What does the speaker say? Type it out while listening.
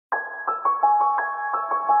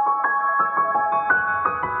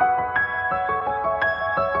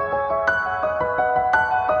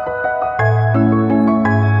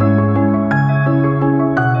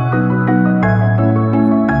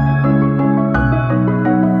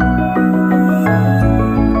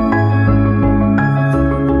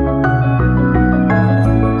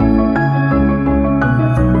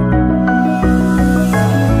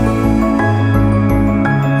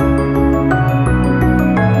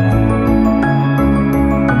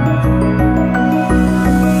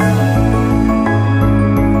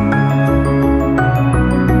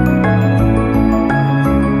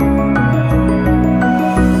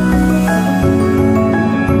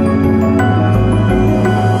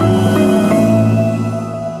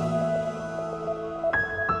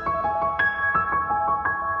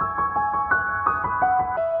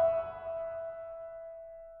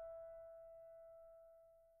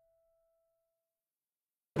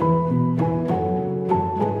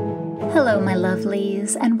Hello, my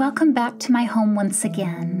lovelies, and welcome back to my home once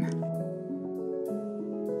again.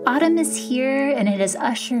 Autumn is here, and it has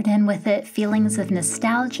ushered in with it feelings of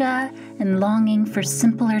nostalgia and longing for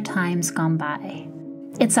simpler times gone by.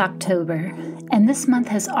 It's October, and this month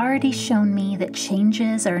has already shown me that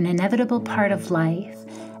changes are an inevitable part of life,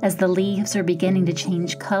 as the leaves are beginning to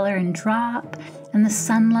change color and drop, and the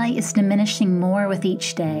sunlight is diminishing more with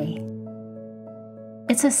each day.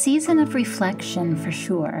 It's a season of reflection for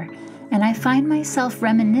sure, and I find myself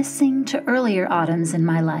reminiscing to earlier autumns in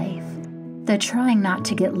my life, though trying not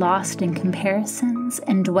to get lost in comparisons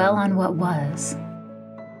and dwell on what was.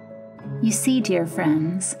 You see, dear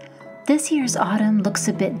friends, this year's autumn looks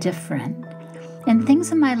a bit different, and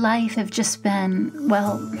things in my life have just been,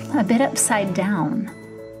 well, a bit upside down.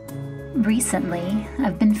 Recently,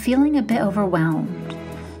 I've been feeling a bit overwhelmed,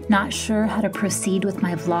 not sure how to proceed with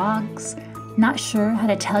my vlogs, not sure how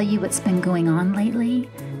to tell you what's been going on lately,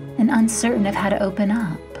 and uncertain of how to open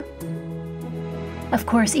up. Of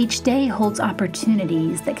course, each day holds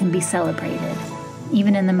opportunities that can be celebrated,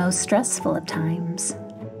 even in the most stressful of times.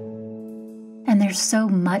 And there's so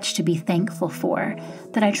much to be thankful for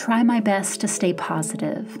that I try my best to stay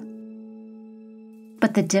positive.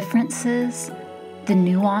 But the differences, the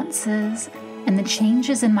nuances, and the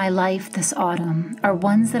changes in my life this autumn are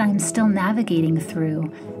ones that I'm still navigating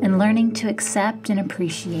through and learning to accept and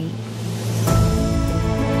appreciate.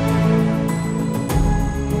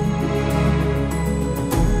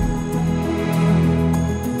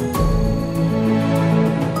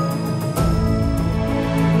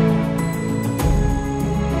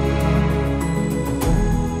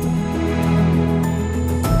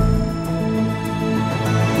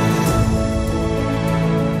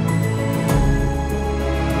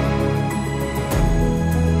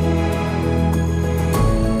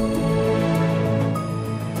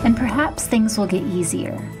 Perhaps things will get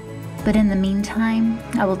easier, but in the meantime,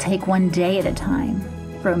 I will take one day at a time,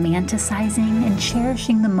 romanticizing and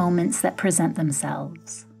cherishing the moments that present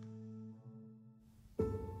themselves.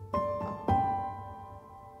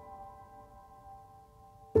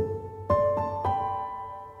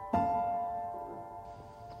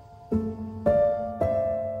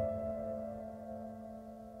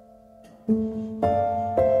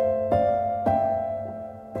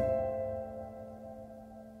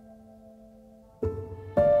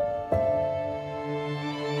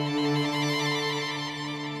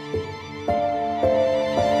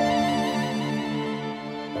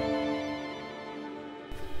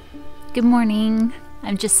 Good morning.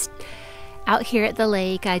 I'm just out here at the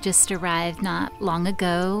lake. I just arrived not long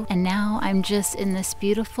ago, and now I'm just in this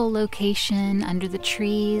beautiful location under the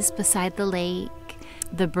trees beside the lake.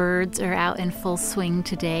 The birds are out in full swing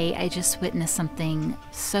today. I just witnessed something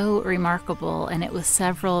so remarkable, and it was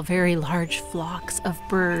several very large flocks of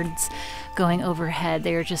birds going overhead.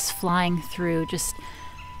 They were just flying through,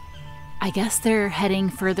 I guess they're heading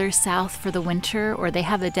further south for the winter, or they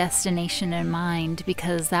have a destination in mind,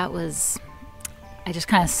 because I just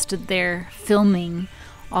kind of stood there filming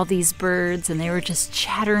all these birds, and they were just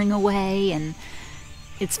chattering away. And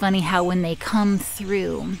it's funny how when they come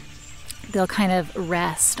through, they'll kind of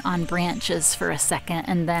rest on branches for a second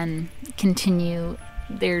and then continue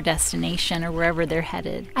their destination or wherever they're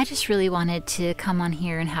headed. I just really wanted to come on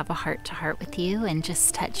here and have a heart-to-heart with you and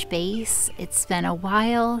just touch base. It's been a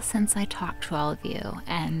while since I talked to all of you,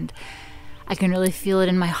 and I can really feel it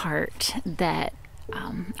in my heart that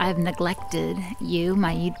I've neglected you,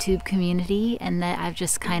 my YouTube community, and that I've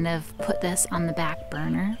just kind of put this on the back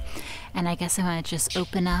burner. And I guess I want to just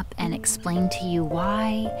open up and explain to you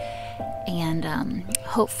why, and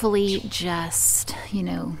hopefully just,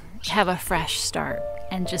 have a fresh start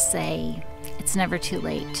and just say, it's never too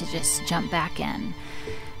late to just jump back in.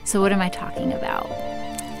 So what am I talking about?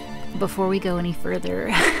 Before we go any further,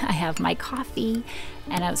 I have my coffee,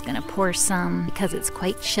 and I was going to pour some because it's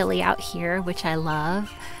quite chilly out here, which I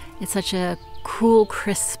love. It's such a cool,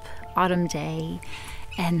 crisp autumn day,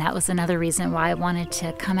 and that was another reason why I wanted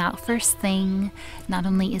to come out first thing. Not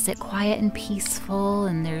only is it quiet and peaceful,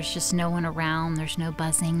 and there's just no one around, there's no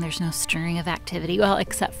buzzing, there's no stirring of activity, well,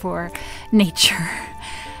 except for nature.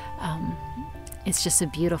 It's just a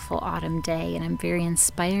beautiful autumn day, and I'm very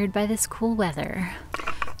inspired by this cool weather.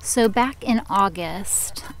 So back in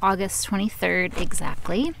August 23rd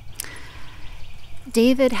exactly,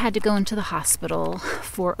 David had to go into the hospital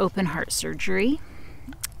for open heart surgery.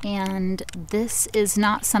 And this is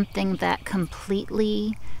not something that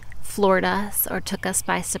completely floored us or took us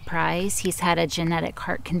by surprise. He's had a genetic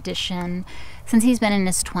heart condition since he's been in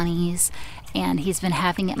his 20s, and he's been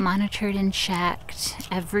having it monitored and checked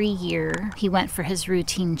every year. He went for his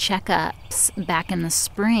routine checkups back in the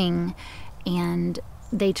spring, and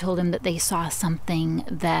they told him that they saw something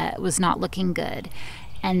that was not looking good,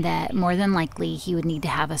 and that more than likely he would need to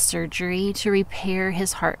have a surgery to repair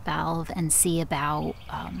his heart valve and see about,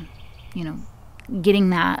 getting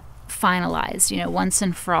that finalized, once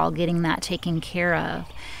and for all, getting that taken care of.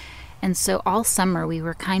 And so all summer we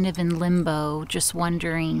were kind of in limbo, just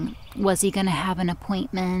wondering, was he going to have an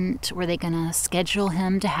appointment? Were they going to schedule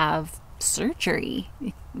him to have surgery?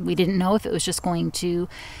 We didn't know if it was just going to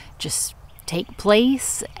just take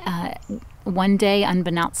place one day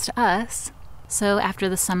unbeknownst to us. So after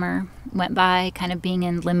the summer went by, kind of being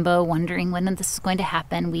in limbo, wondering when this was going to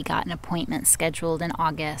happen, we got an appointment scheduled in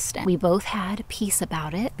August. And we both had peace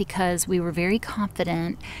about it because we were very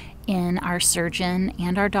confident in our surgeon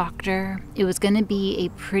and our doctor. It was going to be a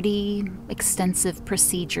pretty extensive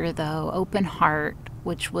procedure, though, open heart,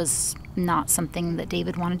 which was not something that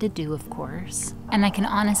David wanted to do, of course. And I can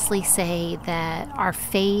honestly say that our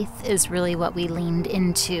faith is really what we leaned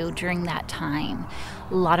into during that time.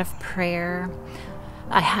 A lot of prayer.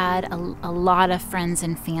 I had a lot of friends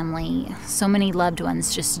and family, so many loved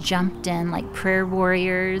ones just jumped in like prayer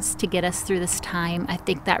warriors to get us through this time. I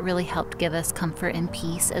think that really helped give us comfort and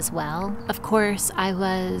peace as well. Of course, I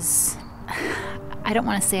don't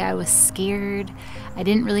want to say I was scared. I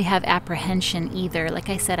didn't really have apprehension either. Like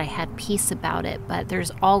I said, I had peace about it, but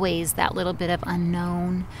there's always that little bit of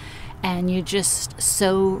unknown, and you're just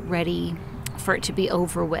so ready for it to be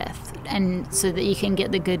over with, and so that you can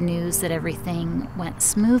get the good news that everything went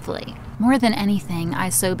smoothly. More than anything, I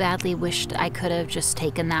so badly wished I could have just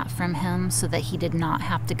taken that from him so that he did not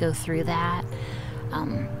have to go through that.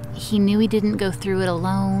 He knew he didn't go through it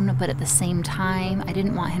alone, but at the same time, I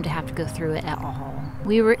didn't want him to have to go through it at all.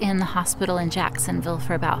 We were in the hospital in Jacksonville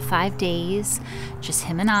for about 5 days, just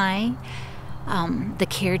him and I. The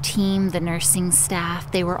care team, the nursing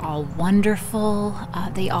staff, they were all wonderful.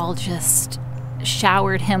 They all just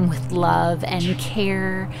showered him with love and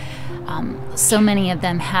care. So many of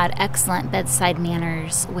them had excellent bedside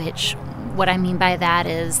manners, which what I mean by that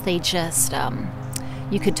is they just,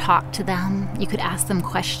 you could talk to them, you could ask them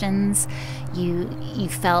questions, you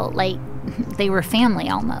felt like they were family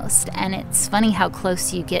almost. And it's funny how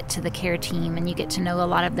close you get to the care team, and you get to know a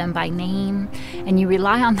lot of them by name, and you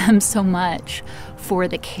rely on them so much for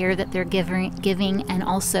the care that they're giving and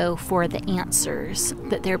also for the answers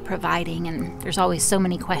that they're providing. And there's always so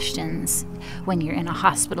many questions when you're in a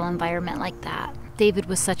hospital environment like that. David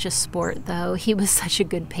was such a sport, though. He was such a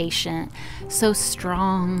good patient, so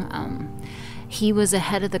strong. He was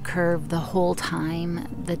ahead of the curve the whole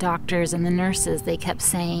time. The doctors and the nurses, they kept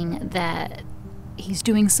saying that he's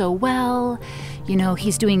doing so well.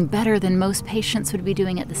 He's doing better than most patients would be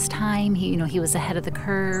doing at this time. He was ahead of the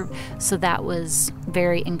curve. So that was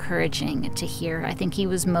very encouraging to hear. I think he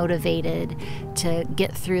was motivated to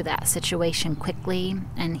get through that situation quickly,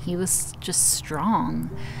 and he was just strong.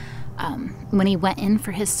 When he went in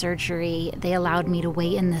for his surgery, they allowed me to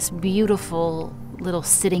wait in this beautiful little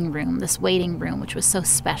sitting room, this waiting room, which was so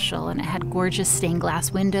special, and it had gorgeous stained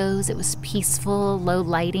glass windows. It was peaceful, low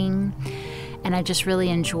lighting, and I just really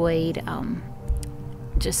enjoyed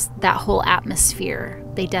just that whole atmosphere.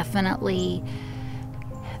 They're definitely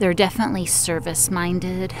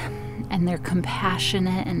service-minded, and they're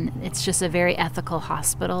compassionate, and it's just a very ethical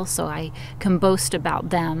hospital, so I can boast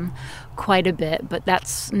about them quite a bit, but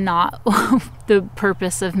that's not the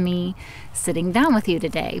purpose of me sitting down with you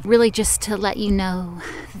today. Really just to let you know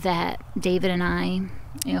that David and I,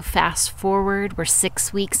 fast forward, we're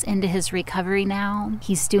 6 weeks into his recovery now.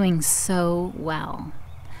 He's doing so well.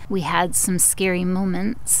 We had some scary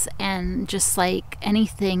moments, and just like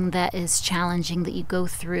anything that is challenging that you go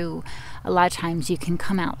through, a lot of times you can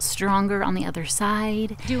come out stronger on the other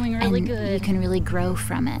side. Doing really good. You can really grow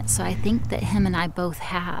from it. So I think that him and I both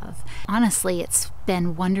have. Honestly, it's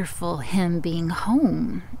been wonderful him being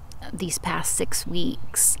home these past 6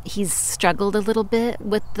 weeks. He's struggled a little bit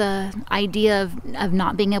with the idea of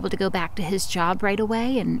not being able to go back to his job right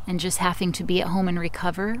away and just having to be at home and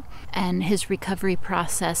recover. And his recovery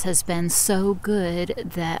process has been so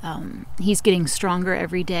good that he's getting stronger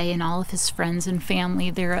every day, and all of his friends and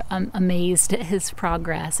family, they're amazed at his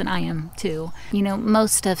progress, and I am too. You know,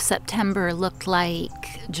 most of September looked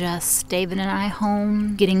like just David and I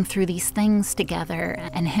home, getting through these things together,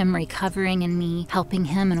 and him recovering and me helping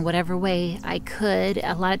him in whatever way I could.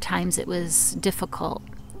 A lot of times it was difficult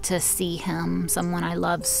to see him, someone I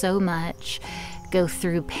love so much, go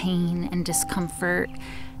through pain and discomfort,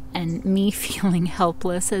 and me feeling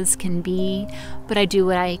helpless as can be, but I do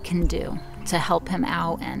what I can do to help him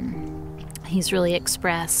out, and he's really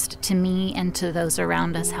expressed to me and to those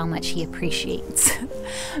around us how much he appreciates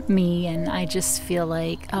me, and I just feel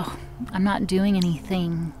like, oh, I'm not doing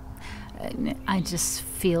anything. I just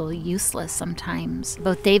feel useless sometimes.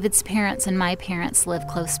 Both David's parents and my parents live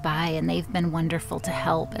close by, and they've been wonderful to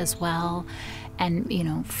help as well. And, you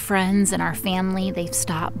know, friends in our family, they've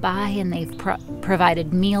stopped by and they've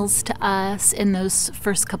provided meals to us in those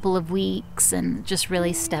first couple of weeks and just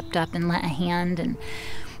really stepped up and lent a hand. And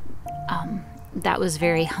that was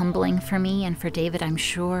very humbling for me and for David, I'm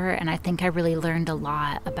sure. And I think I really learned a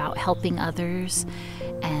lot about helping others.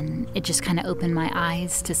 And it just kind of opened my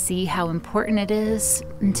eyes to see how important it is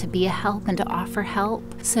to be a help and to offer help.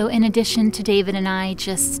 So in addition to David and I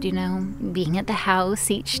just, you know, being at the house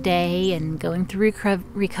each day and going through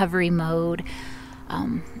recovery mode,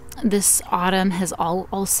 this autumn has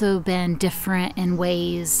also been different in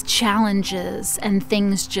ways, challenges and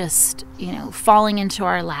things just, you know, falling into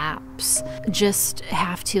our laps. Just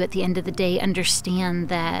have to, at the end of the day, understand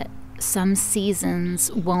that some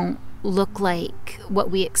seasons won't look like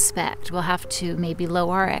what we expect. We'll have to maybe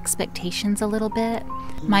lower our expectations a little bit.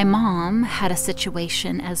 My mom had a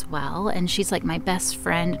situation as well, and she's like my best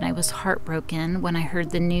friend, and I was heartbroken when I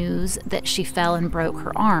heard the news that she fell and broke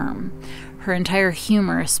her arm. Her entire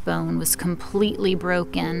humerus bone was completely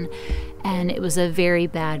broken, and it was a very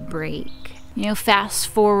bad break. You know, fast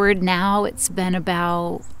forward now, it's been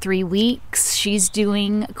about 3 weeks. She's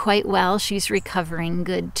doing quite well. She's recovering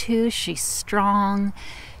good too. She's strong.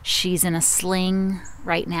 She's in a sling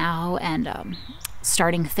right now and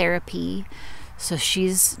starting therapy. So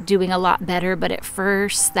she's doing a lot better, but at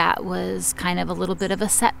first that was kind of a little bit of a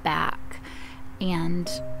setback. And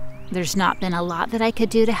there's not been a lot that I could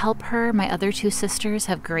do to help her. My other 2 sisters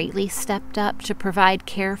have greatly stepped up to provide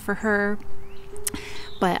care for her.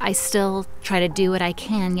 But I still try to do what I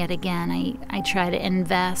can. Yet again, I try to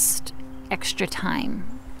invest extra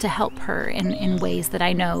time to help her in ways that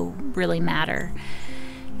I know really matter.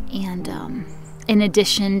 And in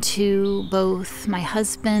addition to both my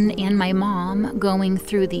husband and my mom going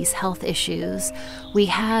through these health issues, we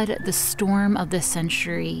had the storm of the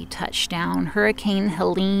century touchdown. Hurricane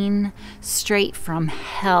Helene, straight from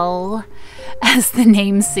hell, as the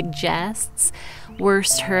name suggests.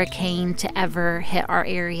 Worst hurricane to ever hit our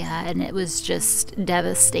area, and it was just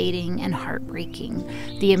devastating and heartbreaking.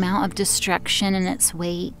 The amount of destruction in its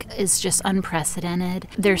wake is just unprecedented.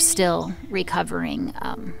 They're still recovering.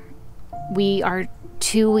 We are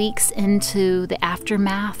 2 weeks into the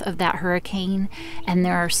aftermath of that hurricane, and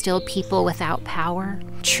there are still people without power.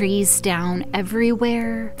 Trees down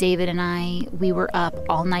everywhere. David and I, we were up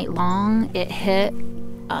all night long. It hit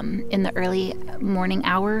in the early morning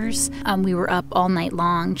hours. We were up all night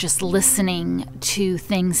long just listening to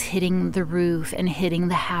things hitting the roof and hitting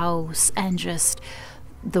the house, and just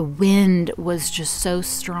the wind was just so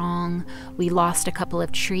strong. We lost a couple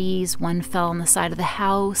of trees. One fell on the side of the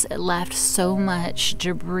house. It left so much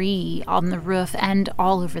debris on the roof and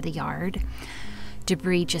all over the yard.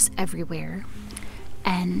 Debris just everywhere.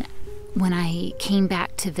 And when I came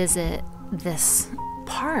back to visit this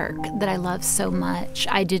park that I love so much,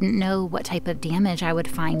 I didn't know what type of damage I would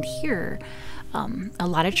find here. A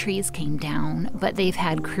lot of trees came down, but they've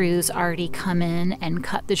had crews already come in and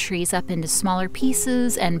cut the trees up into smaller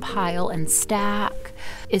pieces and pile and stack.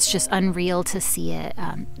 It's just unreal to see it.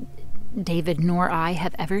 David nor I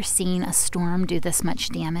have ever seen a storm do this much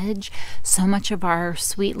damage. So much of our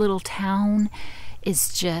sweet little town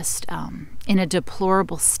is just in a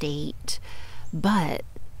deplorable state, but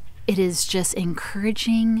it is just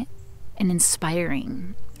encouraging and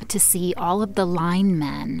inspiring to see all of the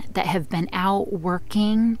linemen that have been out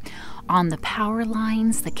working on the power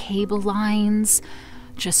lines, the cable lines,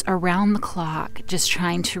 just around the clock, just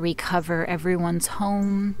trying to recover everyone's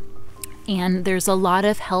home. And there's a lot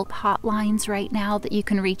of help hotlines right now that you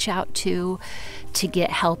can reach out to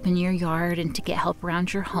get help in your yard and to get help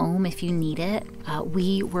around your home if you need it.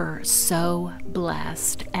 We were so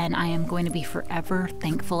blessed, and I am going to be forever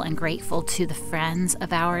thankful and grateful to the friends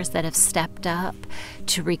of ours that have stepped up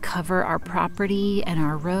to recover our property and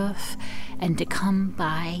our roof and to come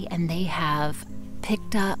by, and they have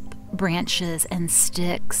picked up branches and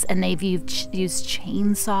sticks, and they've used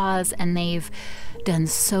chainsaws, and they've done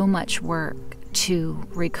so much work to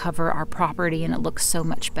recover our property, and it looks so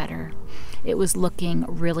much better. It was looking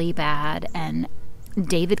really bad, and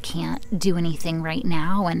David can't do anything right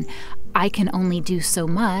now, and I can only do so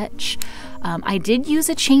much. I did use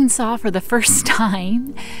a chainsaw for the first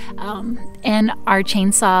time, and our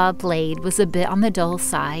chainsaw blade was a bit on the dull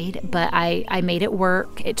side, but I made it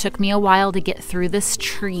work. It took me a while to get through this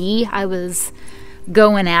tree. I was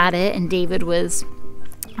going at it, and David was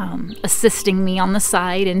assisting me on the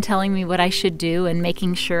side and telling me what I should do and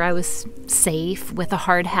making sure I was safe with a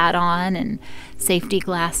hard hat on and safety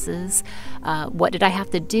glasses. What did I have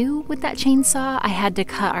to do with that chainsaw? I had to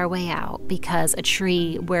cut our way out because a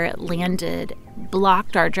tree where it landed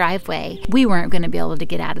blocked our driveway. We weren't going to be able to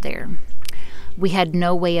get out of there. We had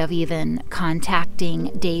no way of even contacting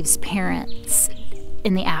Dave's parents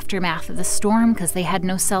in the aftermath of the storm because they had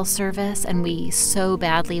no cell service, and we so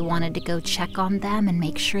badly wanted to go check on them and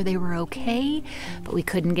make sure they were okay, but we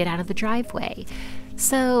couldn't get out of the driveway.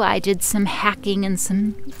 So I did some hacking and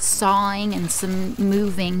some sawing and some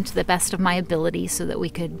moving to the best of my ability so that we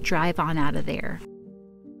could drive on out of there.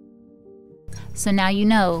 So now you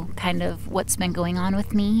know kind of what's been going on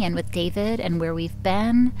with me and with David and where we've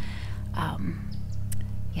been.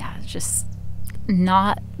 Yeah, just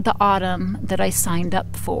not the autumn that I signed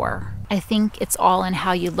up for. I think it's all in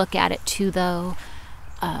how you look at it too, though.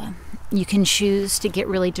 You can choose to get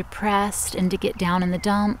really depressed and to get down in the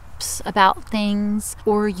dumps about things,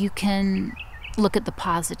 or you can look at the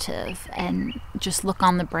positive and just look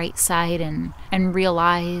on the bright side and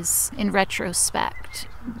realize in retrospect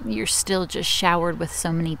you're still just showered with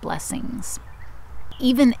so many blessings.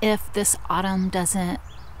 Even if this autumn doesn't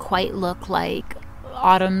quite look like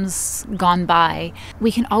autumn's gone by,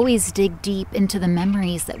 we can always dig deep into the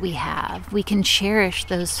memories that we have. We can cherish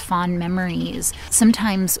those fond memories.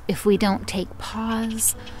 Sometimes if we don't take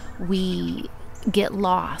pause, we get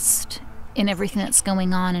lost in everything that's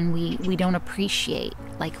going on, and we don't appreciate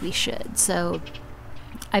like we should. So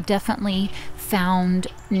I've definitely found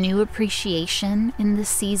new appreciation in this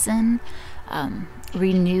season,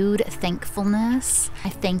 renewed thankfulness. I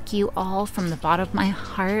thank you all from the bottom of my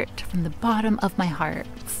heart,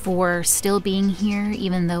 for still being here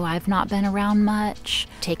even though I've not been around much,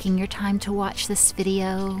 taking your time to watch this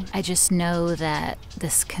video. I just know that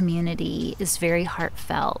this community is very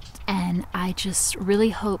heartfelt, and I just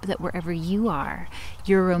really hope that wherever you are,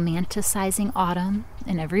 you're romanticizing autumn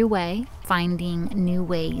in every way, finding new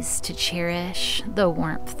ways to cherish the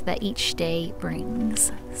warmth that each day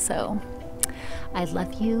brings. So I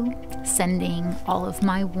love you, sending all of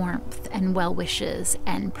my warmth and well wishes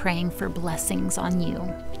and praying for blessings on you.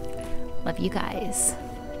 Love you guys.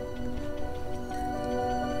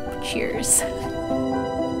 Cheers.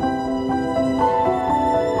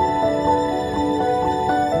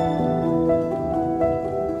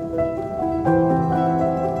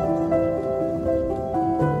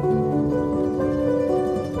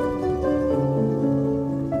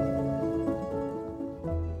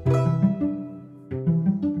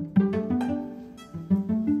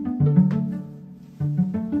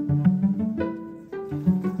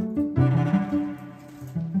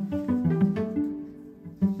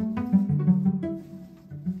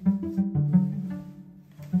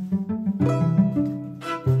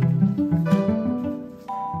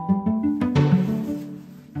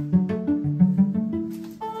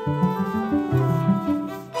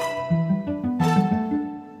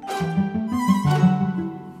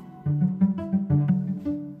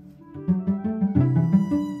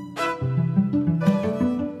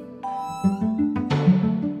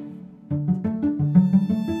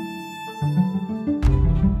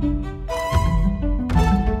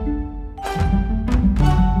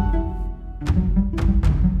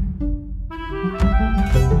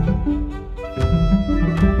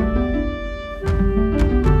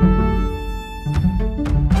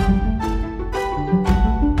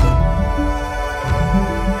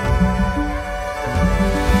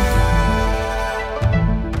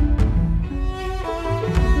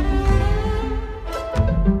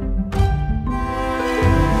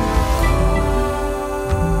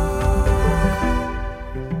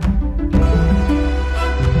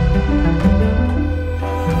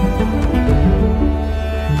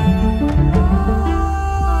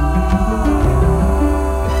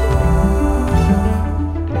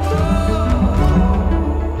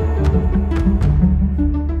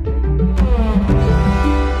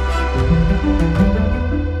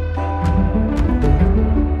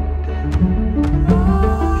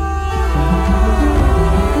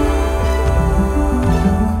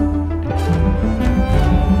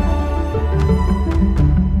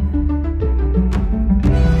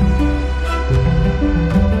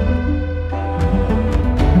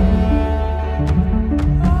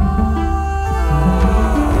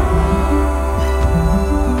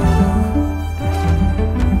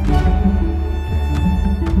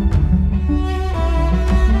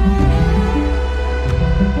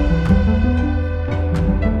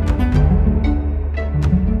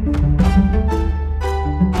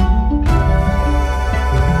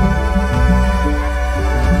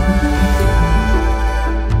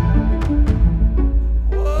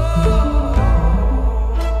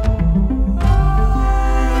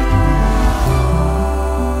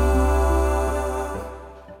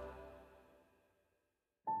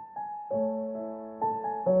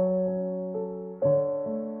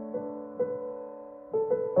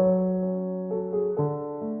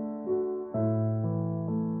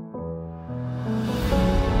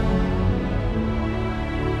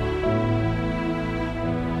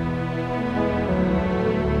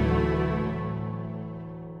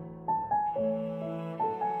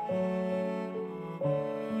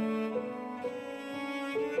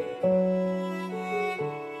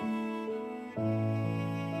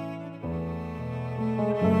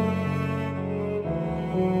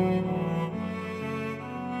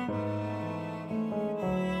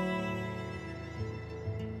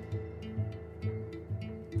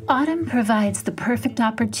 Autumn provides the perfect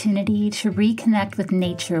opportunity to reconnect with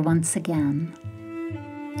nature once again.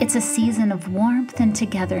 It's a season of warmth and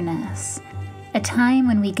togetherness, a time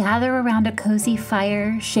when we gather around a cozy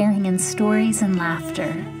fire, sharing in stories and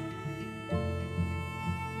laughter.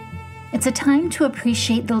 It's a time to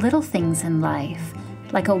appreciate the little things in life,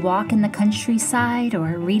 like a walk in the countryside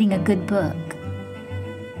or reading a good book.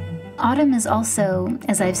 Autumn is also,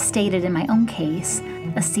 as I've stated in my own case,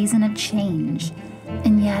 a season of change,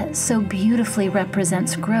 and yet so beautifully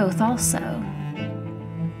represents growth also.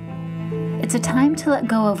 It's a time to let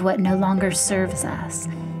go of what no longer serves us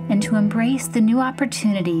and to embrace the new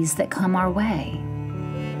opportunities that come our way.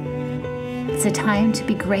 It's a time to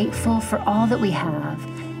be grateful for all that we have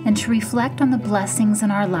and to reflect on the blessings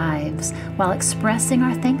in our lives while expressing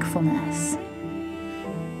our thankfulness.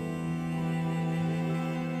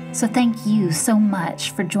 So thank you so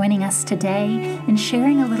much for joining us today and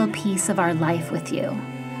sharing a little piece of our life with you.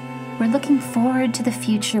 We're looking forward to the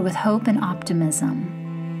future with hope and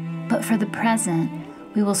optimism. But for the present,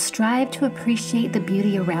 we will strive to appreciate the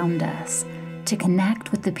beauty around us, to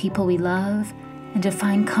connect with the people we love, and to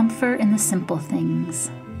find comfort in the simple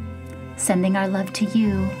things. Sending our love to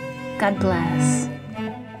you. God bless.